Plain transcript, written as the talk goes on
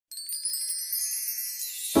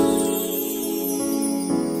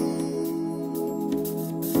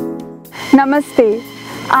Namaste,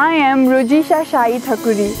 I am Rojisha Shahi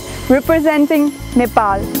Thakuri, representing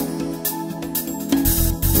Nepal.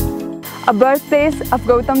 A birthplace of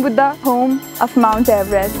Gautam Buddha, home of Mount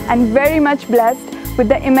Everest, and very much blessed with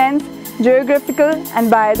the immense geographical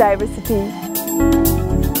and biodiversity.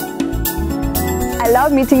 I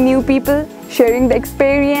love meeting new people, sharing the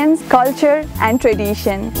experience, culture and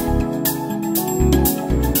tradition.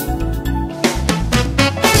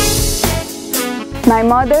 My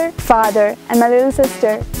mother, father and my little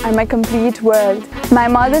sister are my complete world. My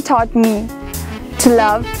mother taught me to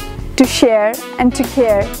love, to share and to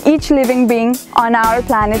care each living being on our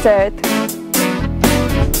planet Earth.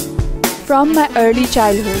 From my early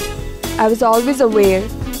childhood, I was always aware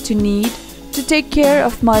to need to take care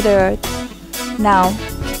of Mother Earth. Now,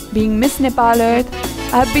 being Miss Nepal Earth,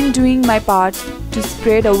 I have been doing my part to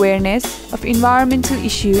spread awareness of environmental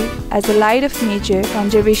issues as a Light of Nature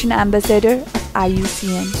Conservation Ambassador of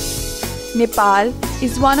IUCN. Nepal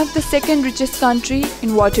is one of the second richest country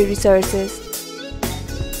in water resources.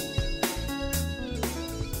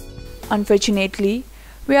 Unfortunately,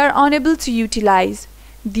 we are unable to utilize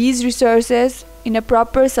these resources in a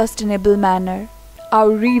proper sustainable manner.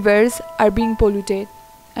 Our rivers are being polluted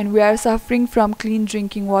and we are suffering from clean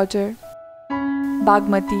drinking water.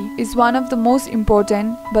 Bagmati is one of the most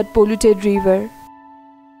important but polluted river.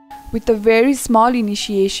 With a very small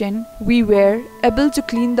initiation, we were able to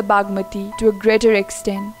clean the Bagmati to a greater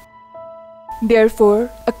extent. Therefore,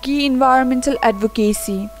 a key environmental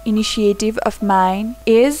advocacy initiative of mine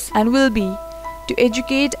is and will be to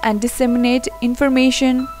educate and disseminate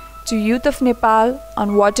information to youth of Nepal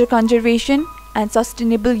on water conservation and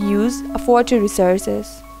sustainable use of water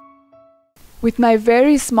resources. With my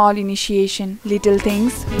very small initiation, Little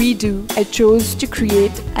Things We Do, I chose to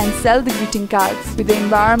create and sell the greeting cards with the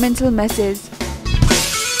environmental message.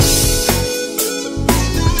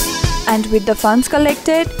 And with the funds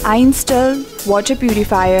collected, I installed water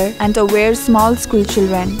purifier and aware small school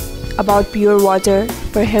children about pure water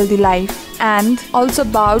for healthy life and also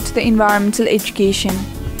about the environmental education.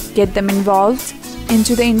 Get them involved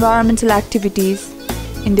into the environmental activities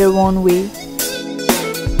in their own way.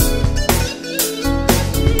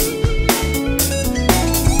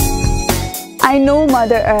 I know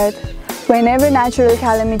Mother Earth, whenever natural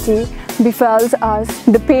calamity befalls us,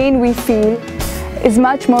 the pain we feel is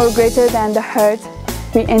much more greater than the hurt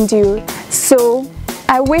we endure. So,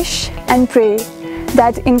 I wish and pray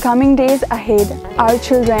that in coming days ahead, our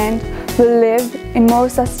children will live in more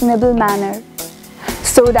sustainable manner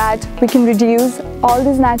so that we can reduce all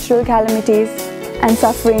these natural calamities and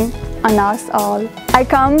suffering on us all. I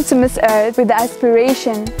come to Miss Earth with the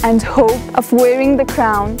aspiration and hope of wearing the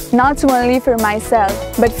crown not only for myself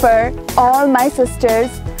but for all my sisters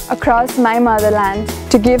across my motherland,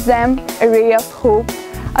 to give them a ray of hope,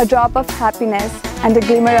 a drop of happiness and a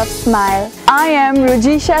glimmer of smile. I am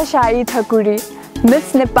Rojisha Shahi Thakuri,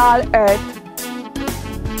 Miss Nepal Earth.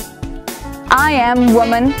 I am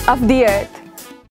woman of the earth.